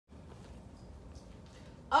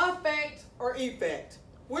Affect or effect?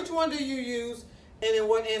 Which one do you use and in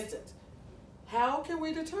what instance? How can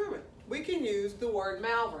we determine? We can use the word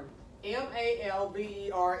Malvern.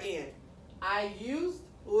 M-A-L-V-E-R-N. I used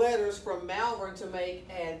letters from Malvern to make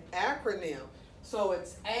an acronym. So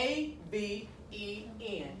it's A-V-E-N,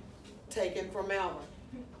 taken from Malvern.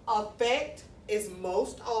 Affect is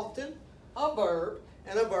most often a verb,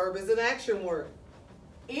 and a verb is an action word.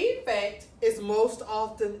 Effect is most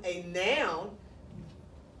often a noun,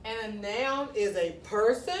 and a noun is a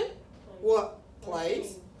person, what,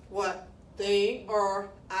 place, what, thing, or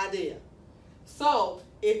idea. So,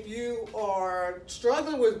 if you are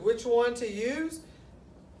struggling with which one to use,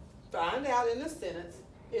 find out in the sentence,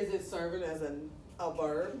 is it serving as a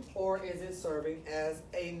verb or is it serving as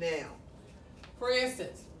a noun? For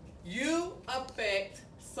instance, you affect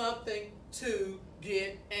something to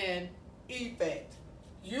get an effect.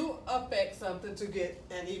 You affect something to get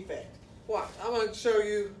an effect. Watch, I'm going to show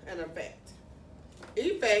you an effect.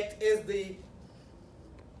 Effect is the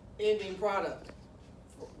ending product.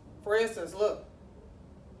 For instance, look.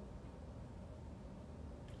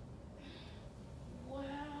 Wow.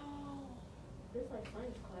 It's like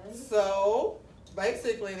science class. So,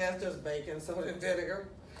 basically that's just baking soda and vinegar.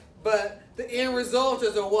 But the end result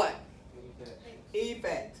is a what?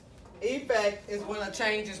 Effect. Effect is when a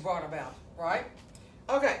change is brought about, right?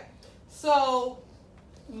 Okay, so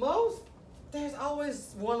there's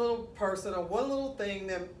always one little person or one little thing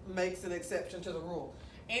that makes an exception to the rule.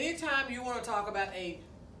 Anytime you want to talk about a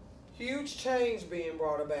huge change being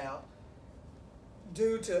brought about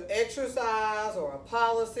due to exercise or a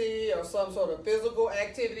policy or some sort of physical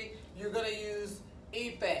activity, you're going to use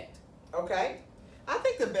effect, okay? I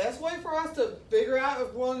think the best way for us to figure out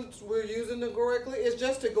if ones we're using them correctly is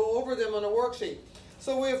just to go over them on a worksheet.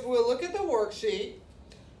 So if we look at the worksheet,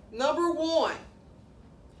 number one,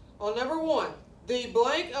 the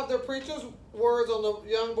blank of the preacher's words on the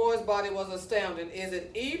young boy's body was astounding. Is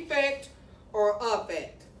it effect or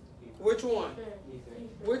affect? Which one?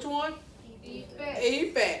 Which one? Effect.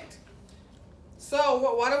 Effect.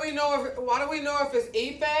 So why do we know if it's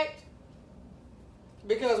effect?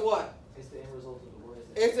 Because what? It's the end result of the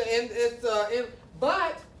word.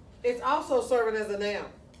 But it's also serving as a noun.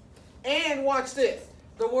 And watch this.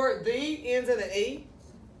 The word the ends in an E.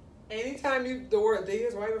 Anytime the word the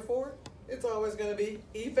is right before it, it's always going to be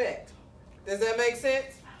effect. Does that make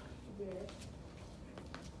sense? Yeah.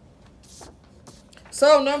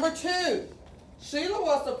 So number 2, Sheila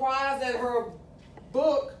was surprised that her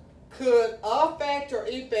book could affect or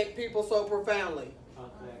effect people so profoundly.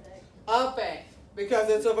 Affect, because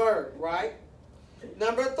it's a verb, right?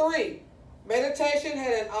 Number 3, meditation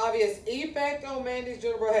had an obvious effect on Mandy's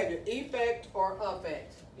general behavior. Effect or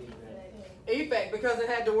affect? Effect, because it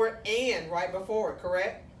had the word and right before it,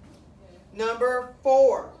 correct? Number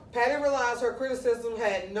 4, Patty realized her criticism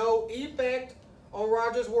had no effect on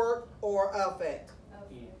Roger's work or affect.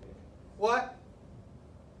 What?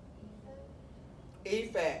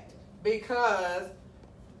 Effect, because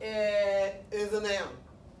it is a noun.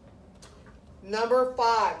 Number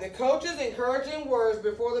 5, the coach's encouraging words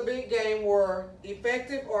before the big game were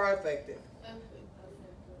effective or effective?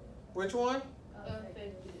 Which one?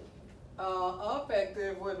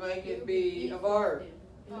 Effective would make it be a verb.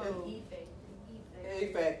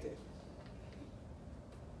 Effective.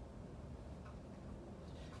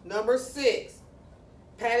 Number 6,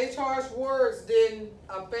 Patty charged words didn't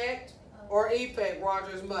affect or effect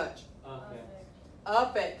Rogers much.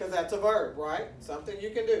 Affect, because that's a verb, right? Something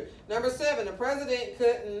you can do. Number 7, the president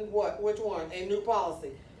couldn't, what? Which one? A new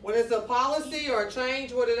policy. When it's a policy or a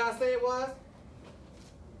change, what did I say it was?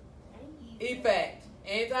 Effect.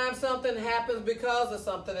 Anytime something happens because of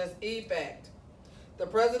something, it's effect. The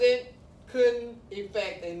president couldn't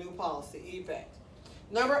effect a new policy. Effect.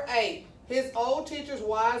 Number 8, his old teacher's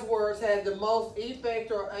wise words had the most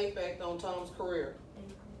effect or affect on Tom's career.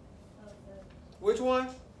 Which one?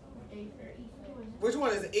 Which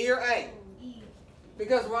one is E or A?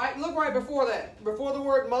 Because look right before that. Before the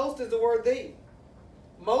word most is the word the.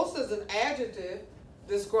 Most is an adjective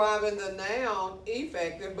describing the noun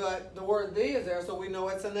effective, but the word the is there, so we know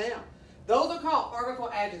it's a noun. Those are called article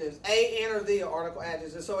adjectives. A, and, or the are article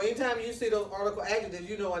adjectives. So anytime you see those article adjectives,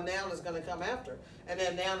 you know a noun is going to come after, and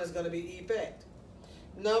that noun is going to be effect.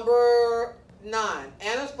 Number 9,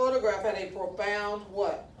 Anna's photograph had a profound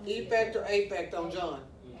what? Effect or affect on John?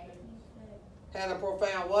 Had a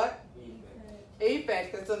profound what?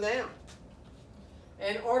 Effect. It's a noun.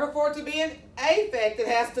 In order for it to be an affect, it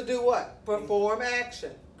has to do what? Perform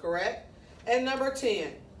action. Correct? And number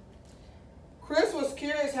 10, Chris was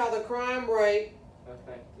curious how the crime rate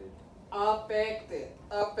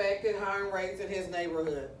affected hiring rates in his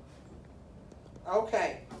neighborhood.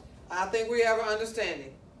 Okay, I think we have an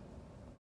understanding.